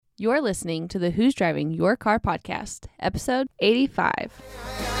You're listening to the Who's Driving Your Car podcast, episode 85.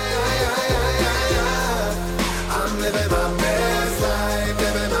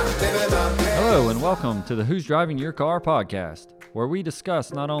 Hello and welcome to the Who's Driving Your Car podcast, where we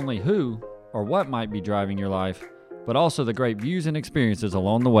discuss not only who or what might be driving your life, but also the great views and experiences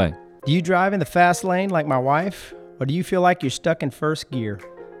along the way. Do you drive in the fast lane like my wife, or do you feel like you're stuck in first gear?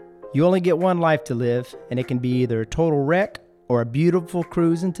 You only get one life to live, and it can be either a total wreck or a beautiful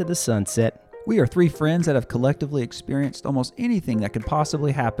cruise into the sunset. We are three friends that have collectively experienced almost anything that could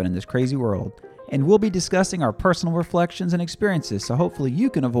possibly happen in this crazy world, and we'll be discussing our personal reflections and experiences, so hopefully you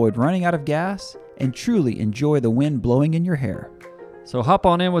can avoid running out of gas and truly enjoy the wind blowing in your hair. So hop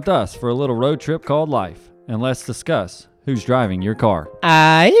on in with us for a little road trip called life, and let's discuss who's driving your car.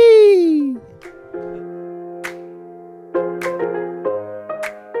 Aye.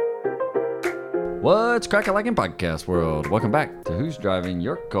 What's cracking like in podcast world? Welcome back to Who's Driving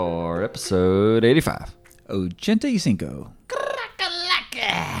Your Car, episode 85. 85.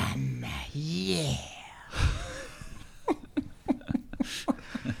 Yeah.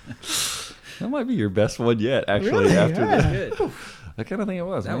 That might be your best one yet, actually, Really? after Yeah. this. I kind of think it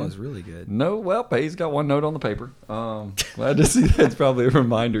was, That man. was really good. No, well, he's got one note on the paper. Glad to see that's probably a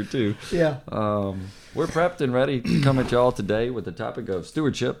reminder, too. Yeah. We're prepped and ready to come at y'all today with the topic of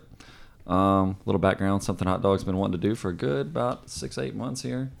stewardship. Little background, something Hot Dog's been wanting to do for a good about 6-8 months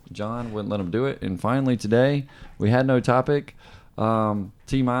here. John wouldn't let him do it. And finally today, we had no topic.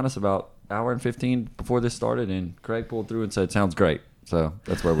 T-minus about hour and 15 before this started, and Craig pulled through and said, sounds great. So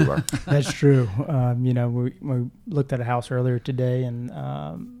that's where we were. That's true. We looked at a house earlier today, and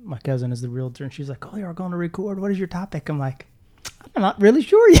my cousin is the realtor, and she's like, "Oh, you're going to record? What is your topic?" I'm like, "I'm not really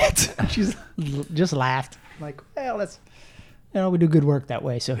sure yet." She's just laughed. I'm like, well, we do good work that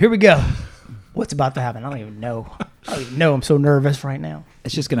way. So here we go. What's about to happen? I don't even know. I'm so nervous right now.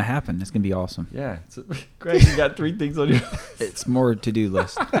 It's just going to happen. It's going to be awesome. Yeah. So, Craig, you got 3 things on your It's more to-do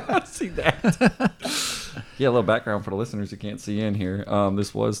list. I see that. Yeah, a little background for the listeners who can't see in here.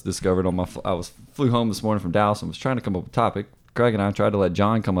 This was discovered on flew home this morning from Dallas and was trying to come up with a topic. Craig and I tried to let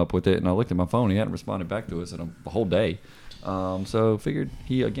John come up with it, and I looked at my phone. He hadn't responded back to us in a whole day. So figured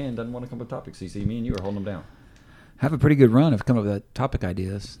he, again, doesn't want to come up with topics. CC, me and you are holding him down. Have a pretty good run of coming up with topic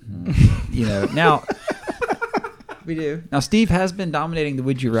ideas. Now we do. Now Steve has been dominating the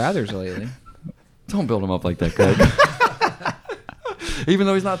Would You Rathers lately. Don't build him up like that, Craig. Even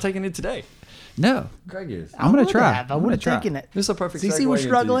though he's not taking it today. No, Craig is. I'm going to try. I would have taken it. This is a perfect CC segue was into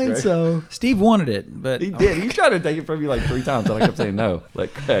struggling, Craig. so Steve wanted it, but He did. He tried to take it from you like 3 times, and I kept saying no.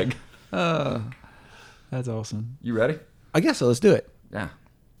 Like, Craig. that's awesome. You ready? I guess so. Let's do it. Yeah.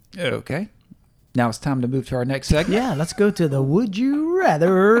 Okay. Now it's time to move to our next segment. yeah, let's go to the Would You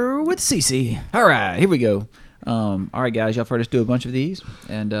Rather with Cece. All right, here we go. All right, guys, y'all have heard us do a bunch of these,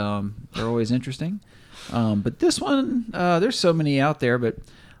 and they're always interesting. But this one, there's so many out there, but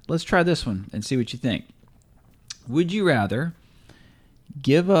let's try this one and see what you think. Would you rather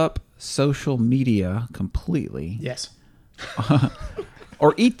give up social media completely Yes.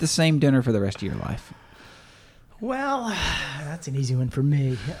 or eat the same dinner for the rest of your life? Well, that's an easy one for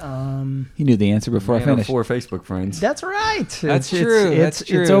me. You knew the answer before I Man of finished. 4 Facebook friends. That's right. That's true. It's That's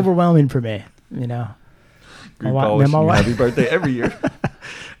true. overwhelming for me. Group call wishing you happy birthday every year.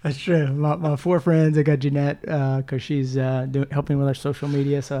 That's true. My 4 friends. I got Jeanette because she's helping with our social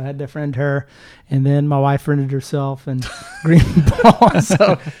media, so I had to friend her, and then my wife friended herself and Green Ball.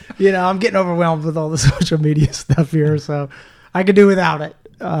 So I'm getting overwhelmed with all the social media stuff here. So I could do without it.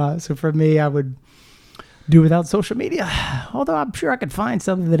 So for me, I would do without social media. Although I'm sure I could find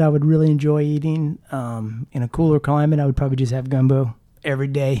something that I would really enjoy eating in a cooler climate. I would probably just have gumbo every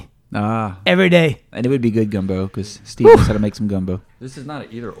day. Every day. And it would be good gumbo because Steve knows how to make some gumbo. This is not an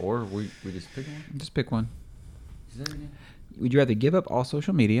either or. We just pick one. Just pick one. Is that again? Would you rather give up all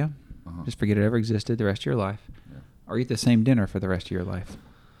social media, just forget it ever existed the rest of your life, or eat the same dinner for the rest of your life?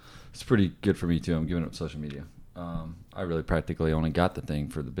 It's pretty good for me, too. I'm giving up social media. I really practically only got the thing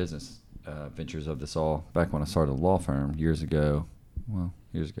for the business ventures of this all back when I started a law firm years ago. Well,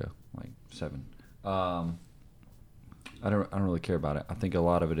 years ago, like 7. I don't really care about it. I think a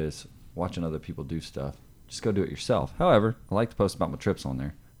lot of it is watching other people do stuff. Just go do it yourself. However, I like to post about my trips on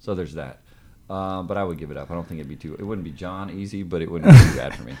there, so there's that. But I would give it up. I don't think it wouldn't be John easy, but it wouldn't be too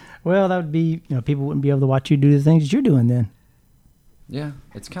bad for me. Well, that would be, people wouldn't be able to watch you do the things that you're doing then. Yeah,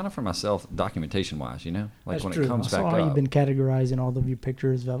 it's kind of for myself, documentation-wise, Like That's when true. it comes I back saw how up. you've been categorizing all of your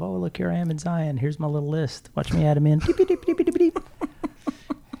pictures of, oh, look, here I am in Zion. Here's my little list. Watch me add them in. Deep, deep, deep, deep, deep, deep.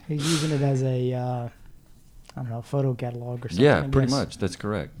 He's using it as a, photo catalog or something. Yeah, I pretty guess. much. That's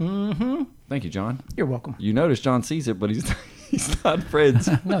correct. Mm-hmm. Thank you, John. You're welcome. You notice John sees it, but he's He's not friends.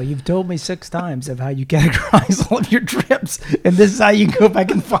 No, you've told me 6 times of how you categorize all of your trips, and this is how you go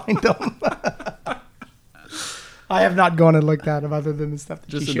back and find them. I have not gone and looked at them other than the stuff that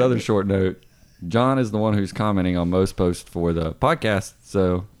Just you another showed me. short note. John is the one who's commenting on most posts for the podcast,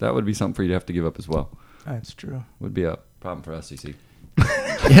 so that would be something for you to have to give up as well. That's true. Would be a problem for us, CC.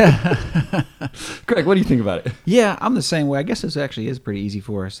 Yeah. Greg, what do you think about it? Yeah, I'm the same way. I guess this actually is pretty easy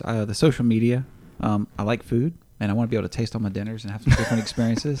for us. The social media, I like food, and I want to be able to taste all my dinners and have some different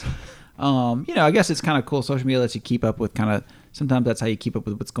experiences. I guess it's kind of cool. Social media lets you keep up with sometimes that's how you keep up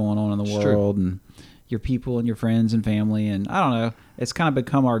with what's going on in the It's world and your people and your friends and family. And I don't know, it's kind of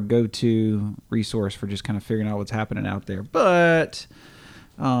become our go-to resource for just kind of figuring out what's happening out there. But,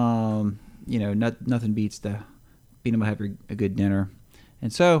 nothing beats being able to have a good dinner.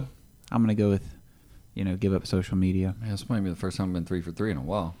 And so I'm going to go with, give up social media. Yeah, this might be the first time I've been 3 for 3 in a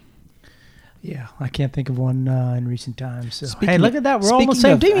while. Yeah, I can't think of one in recent times. So. Speaking Hey, look of- at that. We're all on the speaking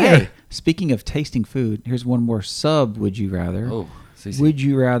same of- team here. hey, speaking of tasting food, here's one more sub. Would you rather? Oh, CC. Would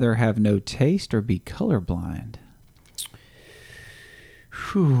you rather have no taste or be colorblind?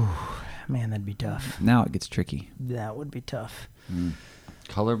 Whew. Man, that'd be tough. Now it gets tricky. That would be tough.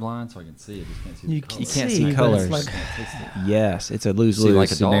 Colorblind, so I can see it. Just can't see the You color. You can't see, see but it's colors. like- Can't taste it. Yes, it's a See, lose-lose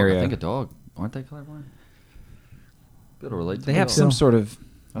like a dog. scenario. I think a dog. Aren't they colorblind? Be able to relate to They a have dog. some sort of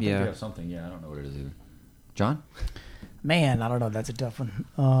I think they have something. Yeah, I don't know what it is either. John? Man, I don't know. That's a tough one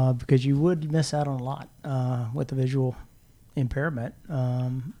because you would miss out on a lot with the visual impairment.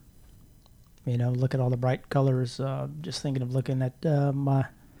 Look at all the bright colors. Just thinking of looking at my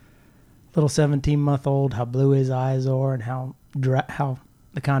little 17-month-old, how blue his eyes are, and how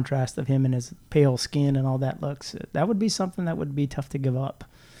the contrast of him and his pale skin and all that looks. That would be something that would be tough to give up.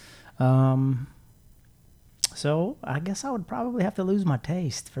 So I guess I would probably have to lose my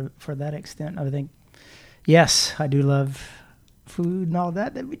taste for that extent. I would think, yes, I do love food and all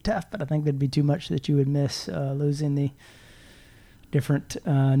that. That'd be tough, but I think that'd be too much that you would miss losing the different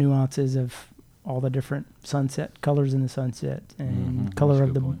nuances of all the different sunset colors in the sunset and color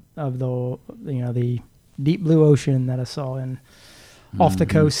that's of a the good of the the deep blue ocean that I saw in off the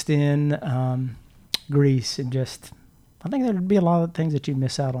coast in Greece, and just I think there'd be a lot of things that you'd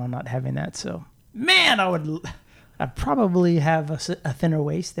miss out on not having that. So man, I'd probably have a thinner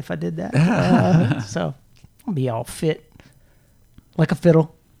waist if I did that. So I'll be all fit like a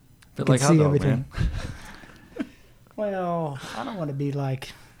fiddle. Fit Can like hot see dog, everything. man. Well, I don't want to be like,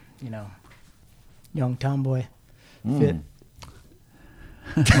 young tomboy fit.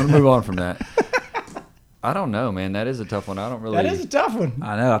 I'm going to move on from that. I don't know, man. That is a tough one. I don't really... That is a tough one.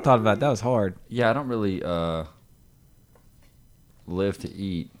 I know. I thought about that. Was hard. Yeah, I don't really live to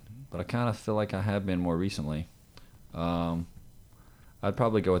eat, but I kind of feel like I have been more recently. I'd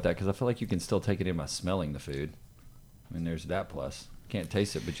probably go with that because I feel like you can still take it in by smelling the food. I mean, there's that plus. Can't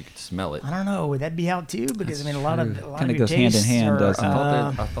taste it, but you can smell it. I don't know. Would that be out too? Because That's a lot true. of Kinda your goes hand in tastes hand, are, doesn't it?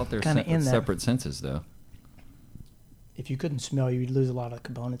 I thought they were kinda in that. separate senses, though. If you couldn't smell, you'd lose a lot of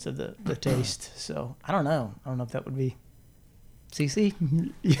components of the taste. So I don't know. I don't know if that would be. CC,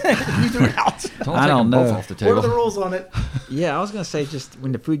 you threw it out. Don't I take don't them both know. off the What are table. the rules on it? Yeah, I was gonna say just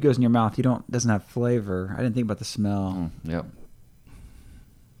when the food goes in your mouth, doesn't have flavor. I didn't think about the smell. Yep.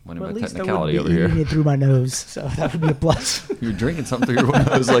 Went Well, at about least I technicality wouldn't over be eating here. it through my nose, so that would be a plus. You were drinking something through your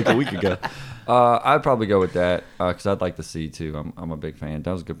nose like a week ago. I'd probably go with that because I'd like to see too. I'm a big fan.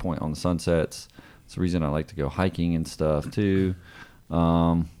 That was a good point on the sunsets. It's the reason I like to go hiking and stuff too.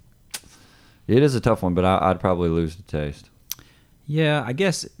 It is a tough one, but I'd probably lose the taste. Yeah, I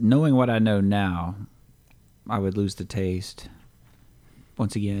guess knowing what I know now, I would lose the taste.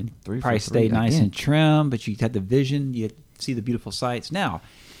 Once again, 3 for probably 3 stay nice again. and trim, but you had the vision, you see the beautiful sights. Now,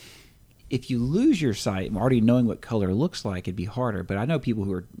 if you lose your sight, already knowing what color looks like, it'd be harder. But I know people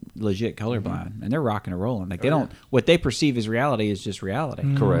who are legit colorblind, and they're rocking and rolling. Like they don't, what they perceive as reality is just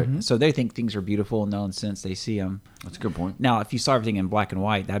reality. Correct. So they think things are beautiful, and in sense they see them. That's a good point. Now, if you saw everything in black and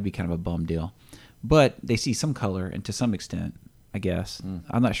white, that'd be kind of a bum deal. But they see some color, and to some extent, I guess.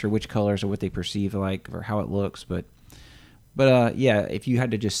 I'm not sure which colors or what they perceive like or how it looks, but yeah, if you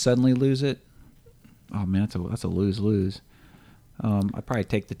had to just suddenly lose it, oh man, that's a lose-lose. I'd probably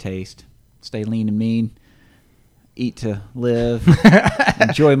take the taste, stay lean and mean, eat to live,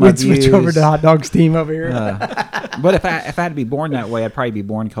 enjoy my We'd views. switch over to hot dogs team over here. But if I had to be born that way, I'd probably be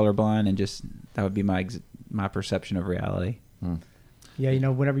born colorblind, and just that would be my perception of reality. Yeah,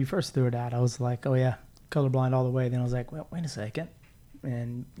 whenever you first threw it out, I was like, oh yeah, colorblind all the way. Then I was like, well, wait a second.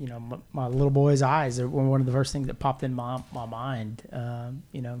 And, my little boy's eyes were one of the first things that popped in my mind.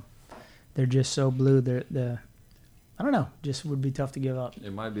 They're just so blue. I don't know, just would be tough to give up.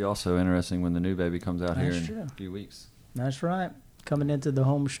 It might be also interesting when the new baby comes out here That's in true. a few weeks. That's right. Coming into the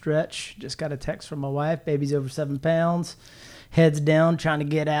home stretch. Just got a text from my wife. Baby's over 7 pounds. Head's down, trying to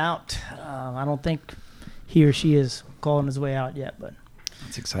get out. I don't think he or she is calling his way out yet, but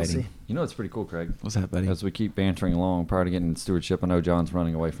That's we'll exciting. see. You know, it's pretty cool, Craig. What's that, buddy? As we keep bantering along prior to getting into stewardship, I know John's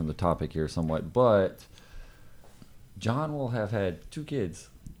running away from the topic here somewhat, but John will have had 2 kids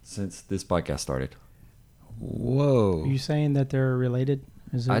since this podcast started. Whoa. Are you saying that they're related?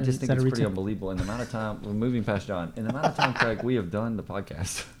 I just think that it's a pretty retail? unbelievable. In the amount of time, we're moving past John, in the amount of time, Craig, we have done the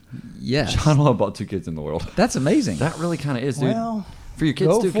podcast. Yes. John will have about 2 kids in the world. That's amazing. That really kind of is, dude. Well, For your kids,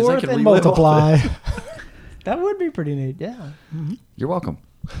 go too, because they forth can and relive all multiply. that. That would be pretty neat, yeah. Mm-hmm. You're welcome.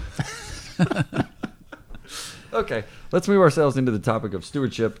 Okay, let's move ourselves into the topic of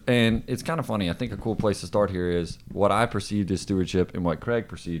stewardship. And it's kind of funny. I think a cool place to start here is what I perceived as stewardship and what Craig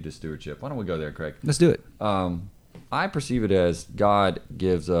perceived as stewardship. Why don't we go there, Craig? Let's do it. I perceive it as God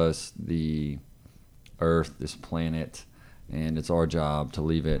gives us the earth, this planet, and it's our job to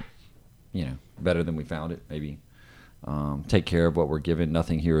leave it, better than we found it, maybe. Take care of what we're given.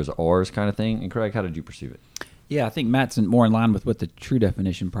 Nothing here is ours kind of thing. And Craig, how did you perceive it? Yeah, I think Matt's more in line with what the true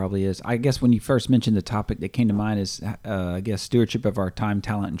definition probably is. I guess when you first mentioned the topic that came to mind is, I guess, stewardship of our time,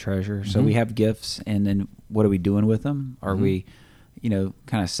 talent, and treasure. So we have gifts, and then what are we doing with them? Are we,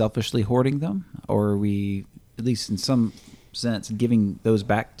 kind of selfishly hoarding them? Or are we, at least in some sense, giving those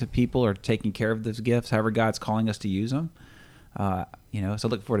back to people or taking care of those gifts, however God's calling us to use them? So I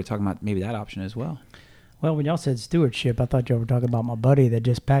look forward to talking about maybe that option as well. Well, when y'all said stewardship, I thought y'all were talking about my buddy that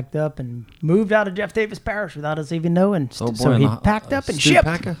just packed up and moved out of Jeff Davis Parish without us even knowing. So he packed up and shipped.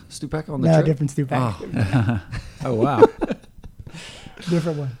 Stu Packer on the No, trip? different Stu Packer. Oh. Oh, wow.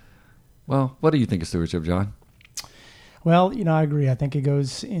 Different one. Well, what do you think of stewardship, John? Well, I agree. I think it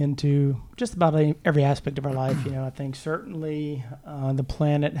goes into just about every aspect of our life. I think certainly the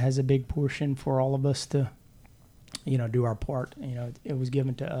planet has a big portion for all of us to, do our part. It was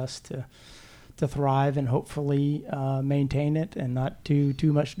given to us to thrive and hopefully maintain it and not do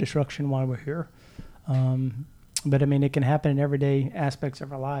too much destruction while we're here. But, it can happen in everyday aspects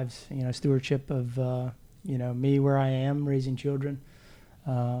of our lives. Stewardship of, me where I am, raising children.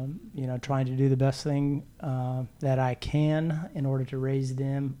 Trying to do the best thing that I can in order to raise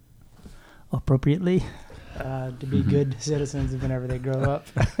them appropriately, to be good citizens whenever they grow up.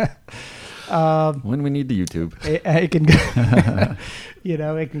 When we need the YouTube. It can go,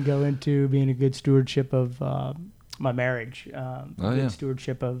 it can go into being a good stewardship of my marriage, good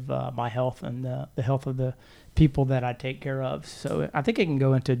stewardship of my health and the health of the people that I take care of. So I think it can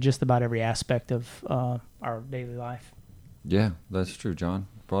go into just about every aspect of our daily life. Yeah, that's true. John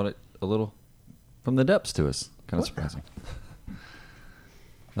brought it a little from the depths to us. Kind of surprising.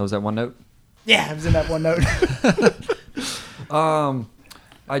 That was that one note? Yeah, it was in that one note.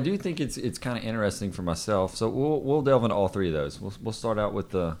 I do think it's kind of interesting for myself. So we'll delve into all 3 of those. We'll start out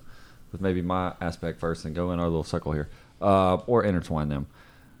with maybe my aspect first and go in our little circle here, or intertwine them.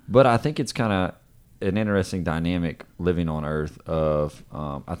 But I think it's kind of an interesting dynamic living on Earth.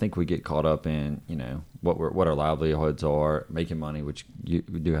 I think we get caught up in what our livelihoods are, making money, which we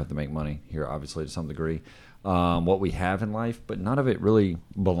do have to make money here, obviously to some degree. What we have in life, but none of it really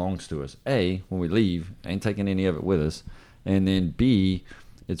belongs to us. A, when we leave, ain't taking any of it with us, and then B,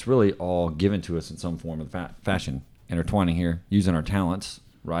 it's really all given to us in some form of fashion. Intertwining here, using our talents,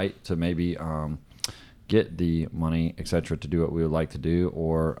 right, to maybe get the money, etc., to do what we would like to do,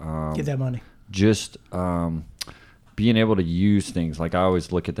 or Get that money. Just being able to use things. Like I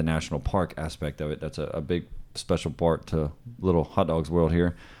always look at the national park aspect of it. That's a big special part to little hot dog's world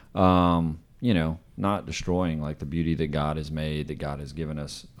here. Not destroying like the beauty that God has made, that God has given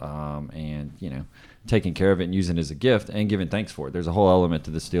us, and taking care of it and using it as a gift and giving thanks for it. There's a whole element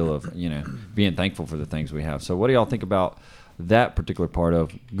to this deal of being thankful for the things we have. So what do y'all think about that particular part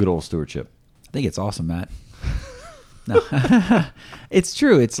of good old stewardship? I think it's awesome, Matt. No, it's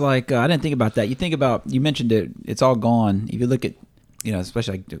true. It's like, I didn't think about that. You mentioned it, it's all gone. If you look at,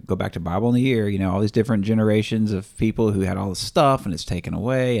 especially like go back to Bible in the Year, all these different generations of people who had all this stuff and it's taken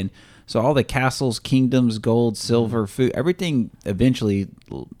away. And so all the castles, kingdoms, gold, silver, food, everything eventually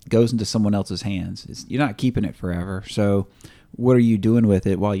goes into someone else's hands. You're not keeping it forever. So what are you doing with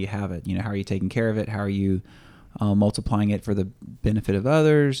it while you have it? How are you taking care of it? How are you multiplying it for the benefit of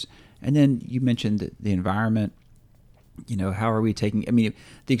others? And then you mentioned the environment. How are we taking,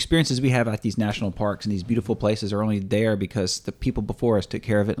 the experiences we have at these national parks and these beautiful places are only there because the people before us took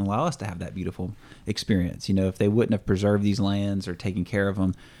care of it and allow us to have that beautiful experience. If they wouldn't have preserved these lands or taken care of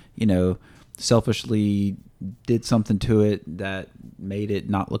them, selfishly did something to it that made it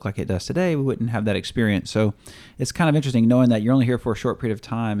not look like it does today, we wouldn't have that experience. So it's kind of interesting knowing that you're only here for a short period of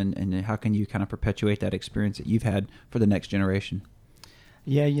time, and how can you kind of perpetuate that experience that you've had for the next generation?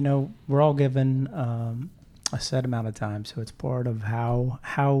 Yeah, we're all given a set amount of time, so it's part of how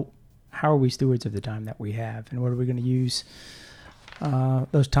are we stewards of the time that we have, and what are we going to use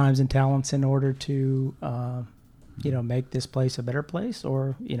those times and talents in order to make this place a better place,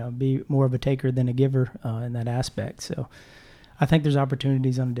 or be more of a taker than a giver in that aspect. So I think there's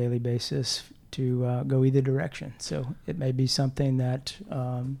opportunities on a daily basis to go either direction. So it may be something that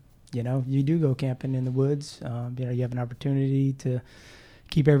you do go camping in the woods. You have an opportunity to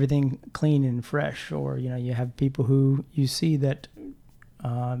keep everything clean and fresh, or you have people who you see that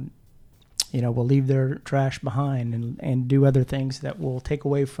will leave their trash behind and do other things that will take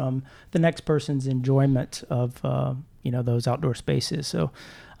away from the next person's enjoyment of those outdoor spaces. So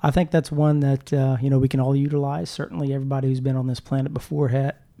I think that's one that we can all utilize. Certainly everybody who's been on this planet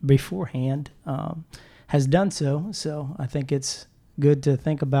beforehand has done so. So I think it's good to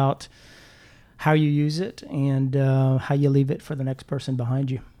think about how you use it and how you leave it for the next person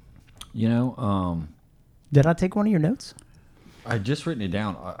behind you. Did I take one of your notes? I just written it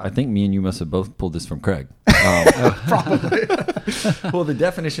down. I think me and you must have both pulled this from Craig. Probably. Well, the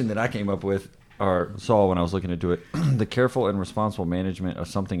definition that I came up with or saw when I was looking into it, the careful and responsible management of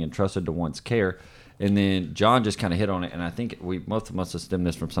something entrusted to one's care. And then John just kind of hit on it, and I think we must have stemmed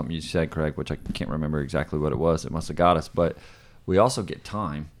this from something you said, Craig, which I can't remember exactly what it was. It must have got us. But we also get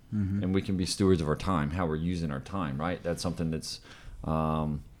time, and we can be stewards of our time, how we're using our time, right? That's something that's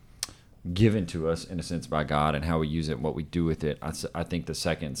given to us in a sense by God, and how we use it, what we do with it. I think the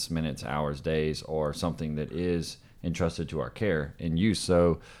seconds, minutes, hours, days are something that is entrusted to our care and use.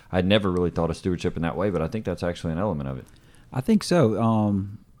 So I'd never really thought of stewardship in that way, but I think that's actually an element of it. I think so.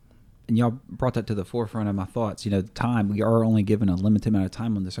 And y'all brought that to the forefront of my thoughts. Time, we are only given a limited amount of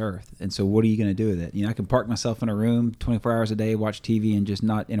time on this earth. And so what are you going to do with it? I can park myself in a room 24 hours a day, watch TV, and just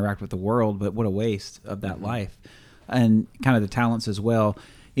not interact with the world, but what a waste of that life. And kind of the talents as well.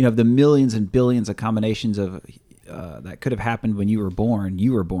 The millions and billions of combinations of that could have happened when you were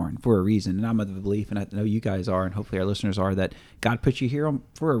born for a reason. And I'm of the belief, and I know you guys are, and hopefully our listeners are, that God put you here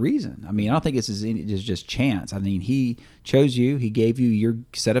for a reason. I don't think it's just chance. He chose you. He gave you your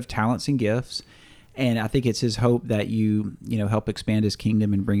set of talents and gifts. And I think it's his hope that you help expand his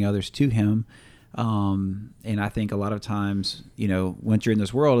kingdom and bring others to him. And I think a lot of times, once you're in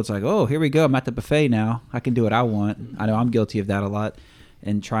this world, it's like, oh, here we go. I'm at the buffet now. I can do what I want. I know I'm guilty of that a lot.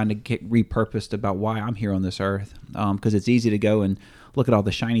 And trying to get repurposed about why I'm here on this earth. Because it's easy to go and look at all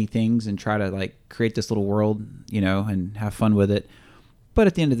the shiny things and try to create this little world, and have fun with it. But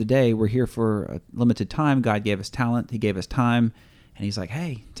at the end of the day, we're here for a limited time. God gave us talent. He gave us time. And he's like,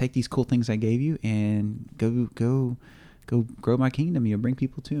 hey, take these cool things I gave you and go grow my kingdom. Bring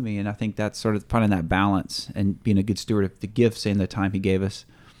people to me. And I think that's sort of finding that balance and being a good steward of the gifts and the time he gave us.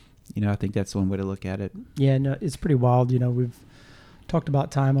 I think that's one way to look at it. Yeah, no, it's pretty wild. We've talked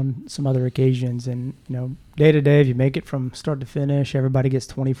about time on some other occasions, and day to day, if you make it from start to finish, everybody gets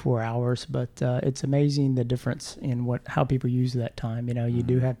 24 hours, but it's amazing the difference in how people use that time. You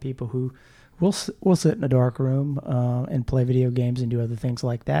do have people who will sit in a dark room and play video games and do other things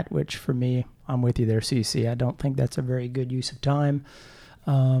like that, which for me, I'm with you there, CC. I don't think that's a very good use of time.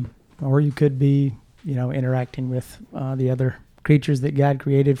 Or you could be interacting with the other creatures that God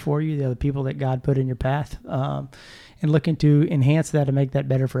created for you, the other people that God put in your path, and looking to enhance that and make that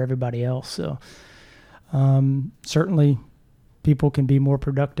better for everybody else. So certainly people can be more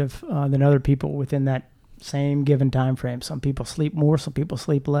productive than other people within that same given time frame. Some people sleep more, some people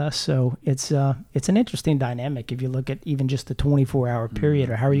sleep less. So it's an interesting dynamic if you look at even just the 24-hour period,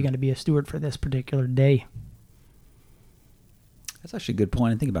 or how are you going to be a steward for this particular day? That's actually a good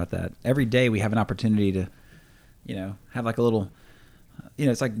point. And think about that. Every day we have an opportunity to, have a little...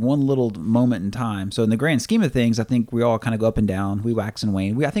 it's like one little moment in time. So in the grand scheme of things, I think we all kind of go up and down. We wax and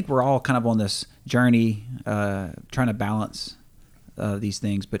wane. I think we're all kind of on this journey trying to balance these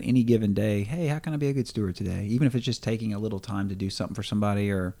things. But any given day, hey, how can I be a good steward today? Even if it's just taking a little time to do something for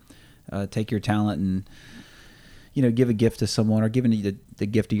somebody, or take your talent and, give a gift to someone, or giving the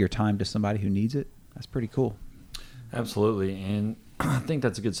gift of your time to somebody who needs it. That's pretty cool. Absolutely. And I think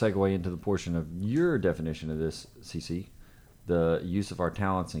that's a good segue into the portion of your definition of this, CC. The use of our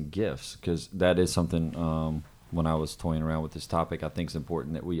talents and gifts, because that is something when I was toying around with this topic, I think it's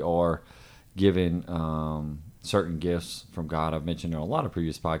important that we are given certain gifts from God. I've mentioned in a lot of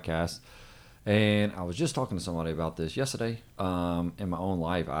previous podcasts, and I was just talking to somebody about this yesterday. In my own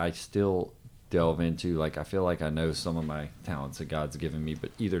life, I still delve into, like, I feel like I know some of my talents that God's given me,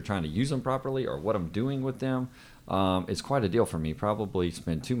 but either trying to use them properly or what I'm doing with them, it's quite a deal for me. Probably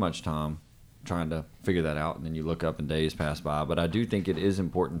spend too much time trying to figure that out, and then you look up and days pass by. But I do think it is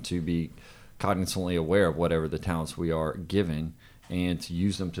important to be cognizantly aware of whatever the talents we are given and to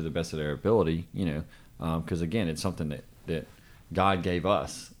use them to the best of their ability, because, again, it's something that God gave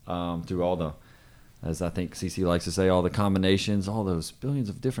us through all the, as I think CC likes to say, all the combinations, all those billions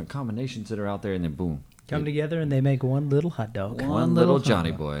of different combinations that are out there, and then boom. Come together and they make one little hot dog. One little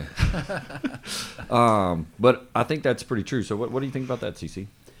Johnny boy. But I think that's pretty true. So what do you think about that, CC?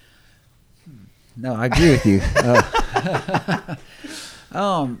 No, I agree with you.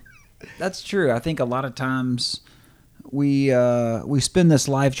 That's true. I think a lot of times we spend this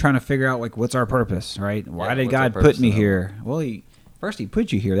life trying to figure out, like, what's our purpose, right? Why did God put me here? Well, he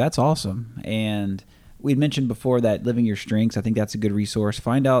put you here. That's awesome. And we'd mentioned before that living your strengths. I think that's a good resource.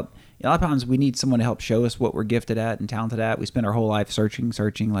 Find out. A lot of times we need someone to help show us what we're gifted at and talented at. We spend our whole life searching,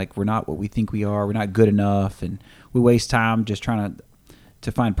 like we're not what we think we are. We're not good enough, and we waste time just trying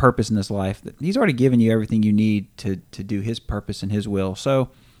to find purpose in this life. He's already given you everything you need to do his purpose and his will.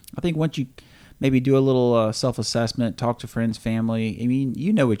 So I think once you maybe do a little self-assessment, talk to friends, family, I mean,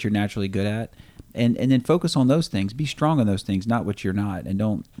 you know what you're naturally good at, and then focus on those things. Be strong on those things, not what you're not, and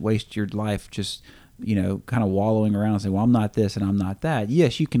don't waste your life just, kind of wallowing around and saying, well, I'm not this and I'm not that.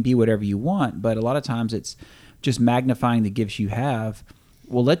 Yes, you can be whatever you want, but a lot of times it's just magnifying the gifts you have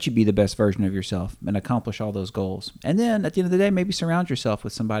will let you be the best version of yourself and accomplish all those goals. And then at the end of the day, maybe surround yourself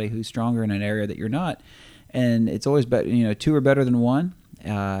with somebody who's stronger in an area that you're not. And it's always better, 2 are better than 1,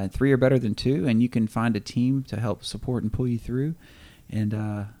 3 are better than 2, and you can find a team to help support and pull you through.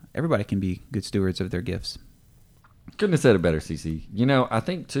 And everybody can be good stewards of their gifts. Couldn't have said it better, CC. I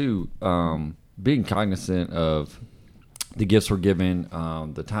think, too, being cognizant of the gifts we're given,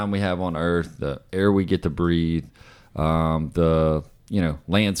 the time we have on earth, the air we get to breathe, the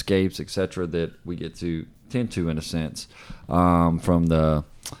landscapes, etc., that we get to tend to, in a sense, from the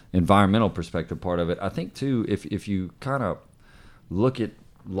environmental perspective part of it. I think, too, if you kind of look at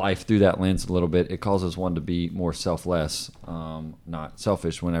life through that lens a little bit, it causes one to be more selfless, not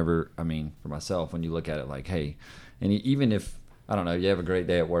selfish. For myself, when you look at it like, hey, and even if, I don't know, you have a great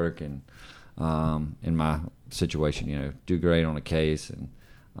day at work, and in my situation, do great on a case, and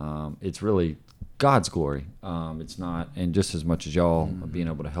it's really God's glory. It's not, and just as much as y'all being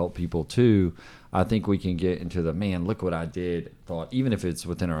able to help people too, I think we can get into the, man, look what I did thought, even if it's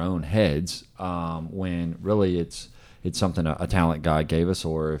within our own heads, when really it's something, a talent God gave us,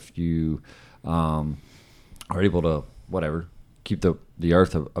 or if you are able to, whatever, keep the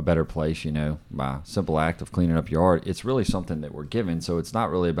earth a better place, by simple act of cleaning up your yard. It's really something that we're given. So it's not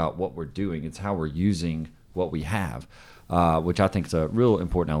really about what we're doing. It's how we're using what we have, which I think is a real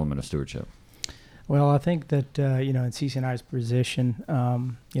important element of stewardship. Well, I think that, in CC and I's position,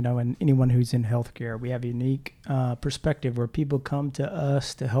 and anyone who's in healthcare, we have a unique perspective where people come to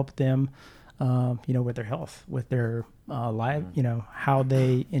us to help them, with their health, with their life, how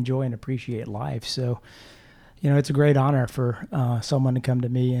they enjoy and appreciate life. So, it's a great honor for someone to come to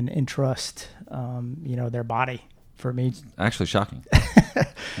me and entrust, their body for me. Actually shocking.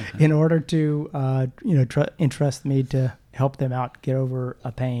 In order to, entrust me to help them out, get over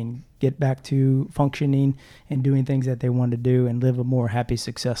a pain, get back to functioning and doing things that they want to do, and live a more happy,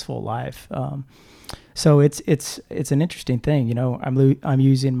 successful life. So it's an interesting thing. I'm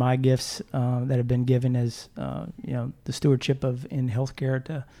using my gifts that have been given as the stewardship in healthcare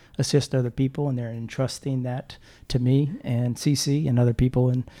to assist other people, and they're entrusting that to me and CC and other people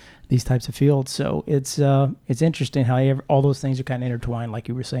in these types of fields. So it's interesting how all those things are kind of intertwined, like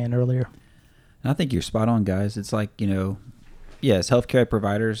you were saying earlier. And I think you're spot on, guys. It's like, as healthcare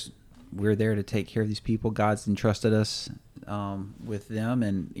providers, we're there to take care of these people. God's entrusted us with them,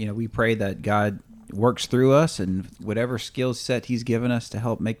 and we pray that God works through us, and whatever skill set he's given us to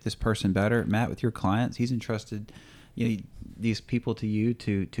help make this person better. Matt, with your clients, he's entrusted these people to you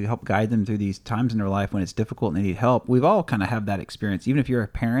to help guide them through these times in their life when it's difficult and they need help. We've all kind of have that experience. Even if you're a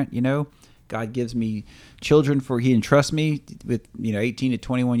parent, God gives me children he entrusts me with 18 to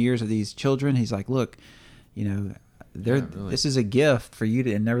 21 years of these children. He's like, look, really. This is a gift for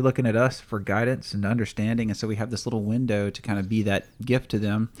you and they're looking at us for guidance and understanding. And so we have this little window to kind of be that gift to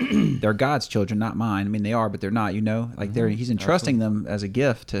them. They're God's children, not mine. I mean, they are, but they're not, he's entrusting them as a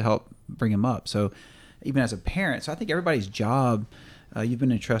gift to help bring them up. So even as a parent, so I think everybody's job, you've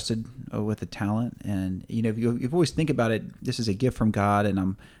been entrusted with a talent, and you've always think about it. This is a gift from God, and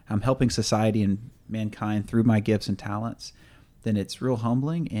I'm helping society and mankind through my gifts and talents. Then it's real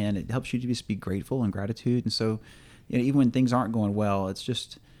humbling, and it helps you to just be grateful and gratitude. And so, even when things aren't going well, it's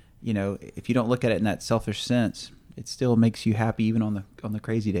just, if you don't look at it in that selfish sense, it still makes you happy even on the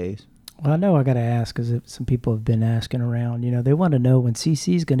crazy days. Well, I know I got to ask because some people have been asking around. They want to know when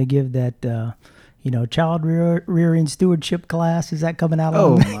CC's going to give that, child rearing stewardship class. Is that coming out?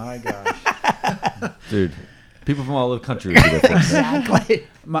 Oh, on my gosh. Dude, people from all over the country would do that for us. Exactly.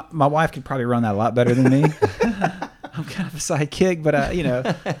 My wife could probably run that a lot better than me. I'm kind of a sidekick, but I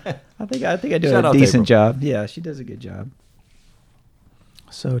think I do Shout a out decent April. job. Yeah, she does a good job.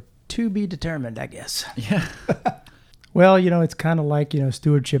 So to be determined, I guess. Yeah. Well, it's kind of like,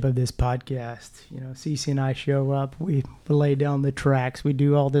 stewardship of this podcast. Cece and I show up, we lay down the tracks, we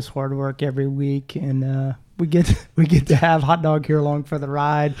do all this hard work every week, and we get to have Hot Dog here along for the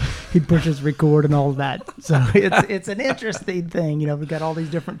ride. He pushes record and all of that. So it's an interesting thing. We've got all these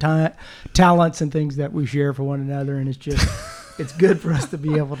different talents and things that we share for one another, and it's good for us to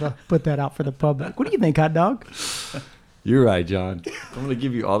be able to put that out for the public. What do you think, Hot Dog? You're right, John. I'm going to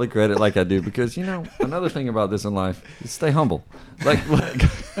give you all the credit like I do because, another thing about this in life is stay humble. Like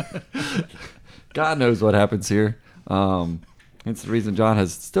God knows what happens here. It's the reason John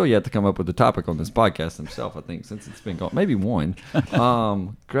has still yet to come up with a topic on this podcast himself, I think, since it's been gone. Maybe one.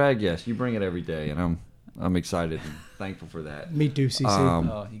 Greg, yes, you bring it every day, and I'm excited and thankful for that. Me too, CC.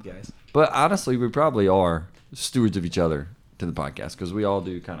 Oh, you guys. But honestly, we probably are stewards of each other to the podcast because we all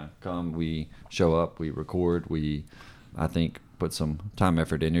do kind of come, we show up, we record, I think, put some time,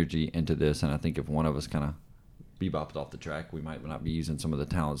 effort, energy into this. And I think if one of us kind of bebopped off the track, we might not be using some of the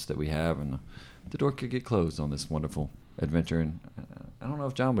talents that we have. And the door could get closed on this wonderful adventure. And I don't know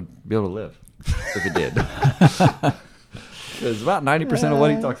if John would be able to live if it did. Because about 90% of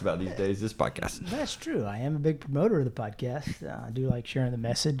what he talks about these days is this podcast. That's true. I am a big promoter of the podcast. I do like sharing the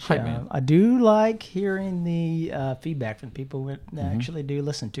message. Hype man. I do like hearing the feedback from people that actually do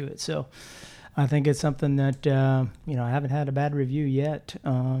listen to it. So I think it's something that, I haven't had a bad review yet.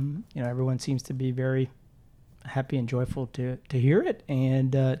 Everyone seems to be very happy and joyful to hear it.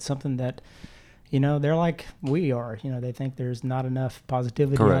 And it's something that, they're like we are. They think there's not enough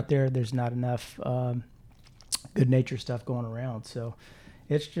positivity Correct. out there. There's not enough good nature stuff going around. So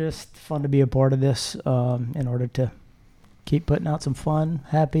it's just fun to be a part of this in order to keep putting out some fun,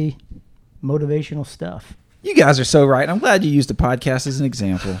 happy, motivational stuff. You guys are so right. I'm glad you used the podcast as an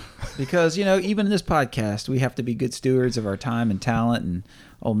example because, even in this podcast, we have to be good stewards of our time and talent. And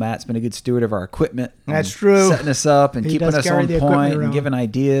old Matt's been a good steward of our equipment. That's true. Setting us up and He keeping does us carry on the equipment point around. and giving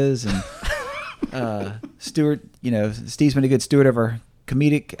ideas. And Steve's been a good steward of our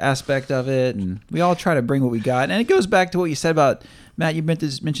comedic aspect of it. And we all try to bring what we got. And it goes back to what you said about, Matt, you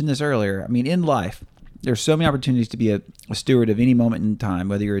mentioned this earlier. I mean, in life, there's so many opportunities to be a steward of any moment in time,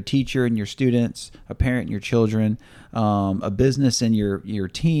 whether you're a teacher and your students, a parent and your children, a business and your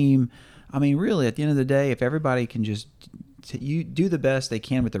team. I mean, really, at the end of the day, if everybody can just you do the best they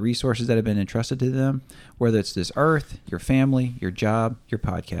can with the resources that have been entrusted to them, whether it's this earth, your family, your job, your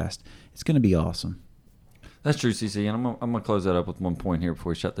podcast, it's going to be awesome. That's true, CC. And I'm going to close that up with one point here before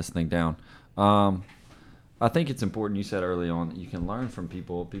we shut this thing down. I think it's important, you said early on, that you can learn from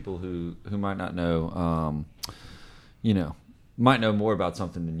people who might not know, might know more about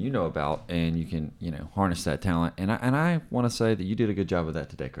something than you know about, and you can, harness that talent. And I want to say that you did a good job of that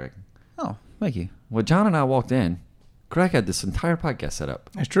today, Craig. Oh, thank you. When John and I walked in, Craig had this entire podcast set up.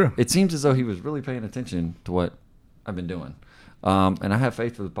 That's true. It seems as though he was really paying attention to what I've been doing. And I have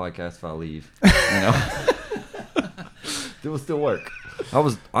faith for the podcast if I leave. It will still work. I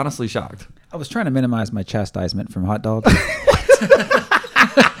was honestly shocked. I was trying to minimize my chastisement from Hot Dog.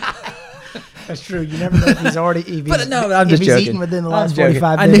 That's true. You never know if he's already eating. But no, I'm just he's joking. eaten within the I'm last joking.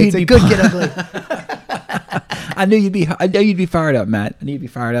 45 I knew minutes. he'd It be could get ugly. I know you'd be fired up, Matt. I knew you'd be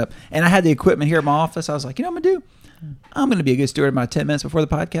fired up. And I had the equipment here at my office. I was like, what I'm going to do? I'm going to be a good steward about 10 minutes before the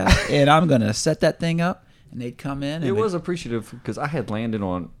podcast, and I'm going to set that thing up, and they'd come in. And It was appreciative because I had landed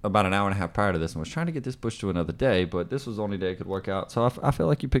on about an hour and a half prior to this and was trying to get this pushed to another day, but this was the only day it could work out. So I feel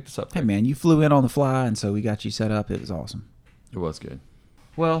like you picked us up. Hey, Craig. man, you flew in on the fly, and so we got you set up. It was awesome. It was good.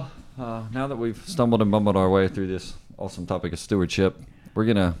 Well, now that we've stumbled and bumbled our way through this awesome topic of stewardship, we're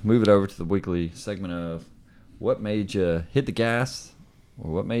going to move it over to the weekly segment of what made you hit the gas or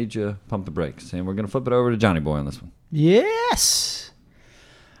what made you pump the brakes. And we're going to flip it over to Johnny Boy on this one. Yes.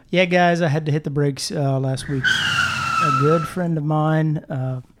 Yeah, guys, I had to hit the brakes last week. A good friend of mine,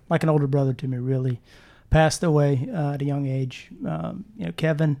 like an older brother to me, really, passed away at a young age.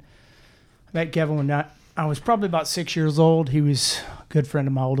 Kevin. I met Kevin when I was probably about 6 years old. He was a good friend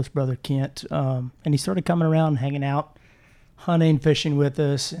of my oldest brother, Kent. And he started coming around, hanging out, hunting, fishing with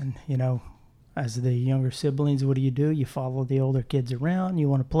us. And, as the younger siblings, what do? You follow the older kids around. You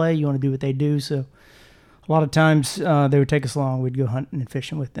want to play. You want to do what they do. So a lot of times they would take us along. We'd go hunting and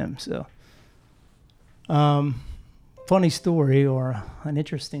fishing with them. So, funny story or an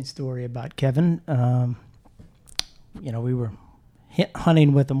interesting story about Kevin. We were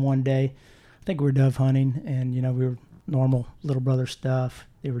hunting with him one day. I think we were dove hunting, and we were normal little brother stuff.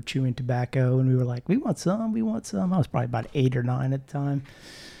 They were chewing tobacco, and we were like, "We want some. We want some." I was probably about 8 or 9 at the time,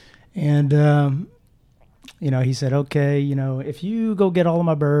 and he said, "Okay, if you go get all of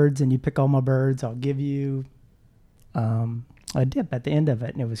my birds and you pick all my birds, I'll give you a dip at the end of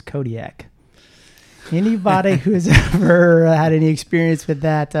it," and it was Kodiak. Anybody who has ever had any experience with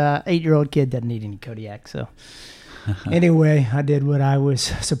that 8-year-old kid doesn't need any Kodiak. So anyway, I did what I was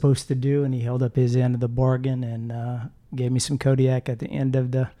supposed to do, and he held up his end of the bargain and gave me some Kodiak at the end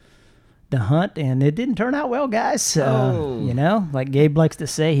of the hunt, and it didn't turn out well, guys. Like Gabe likes to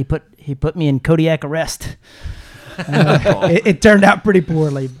say, he put me in Kodiak arrest. It turned out pretty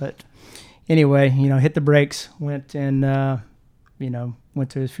poorly, but anyway, hit the brakes, went to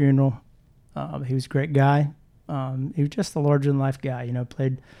his funeral. He was a great guy. He was just a larger-than-life guy.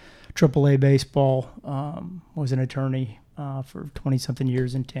 Played AAA baseball, was an attorney for 20-something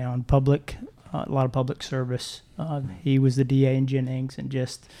years in town, a lot of public service. He was the DA in Jennings, and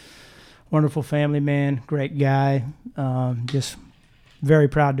just wonderful family man, great guy. Just very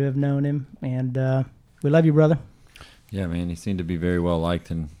proud to have known him, and we love you, brother. Yeah, man, he seemed to be very well-liked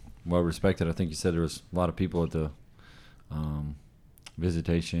and well-respected. I think you said there was a lot of people at the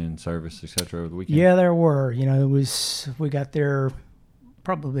visitation service, etc. over the weekend. Yeah, there were. We got there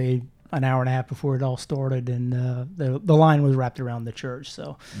probably an hour and a half before it all started, and the line was wrapped around the church.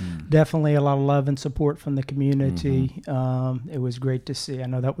 So definitely a lot of love and support from the community. It was great to see. I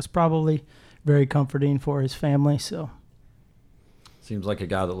know that was probably very comforting for his family. So seems like a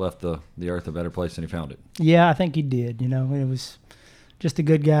guy that left the earth a better place than he found it. Yeah, I think he did. It was just a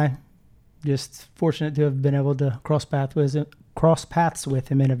good guy. Just fortunate to have been able to cross paths with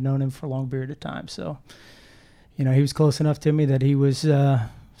him and have known him for a long period of time. So, he was close enough to me that he was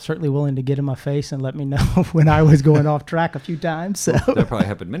certainly willing to get in my face and let me know when I was going off track a few times. So that probably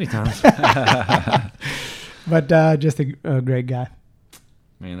happened many times. But just a great guy.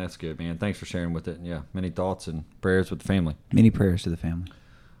 Man, that's good, man. Thanks for sharing with it. And yeah, many thoughts and prayers with the family. Many prayers to the family.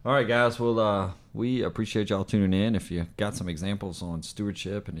 All right, guys. Well, we appreciate y'all tuning in. If you got some examples on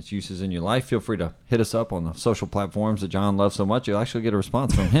stewardship and its uses in your life, feel free to hit us up on the social platforms that John loves so much. You'll actually get a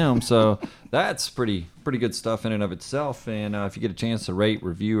response from him. So that's pretty good stuff in and of itself. And if you get a chance to rate,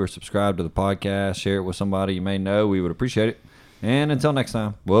 review, or subscribe to the podcast, share it with somebody you may know, we would appreciate it. And until next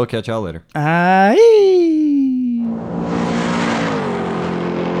time, we'll catch y'all later.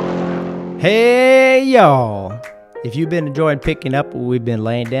 Hey, y'all. If you've been enjoying picking up what we've been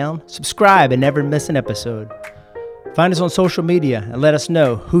laying down, subscribe and never miss an episode. Find us on social media and let us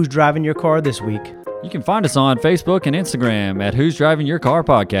know who's driving your car this week. You can find us on Facebook and Instagram at Who's Driving Your Car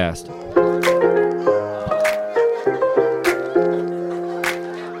Podcast.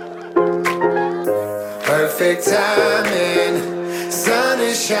 Perfect timing, sun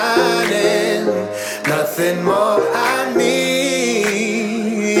is shining, nothing more I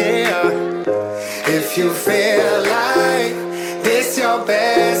need, yeah. If you feel like this your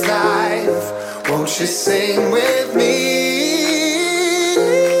best life, won't you sing with me?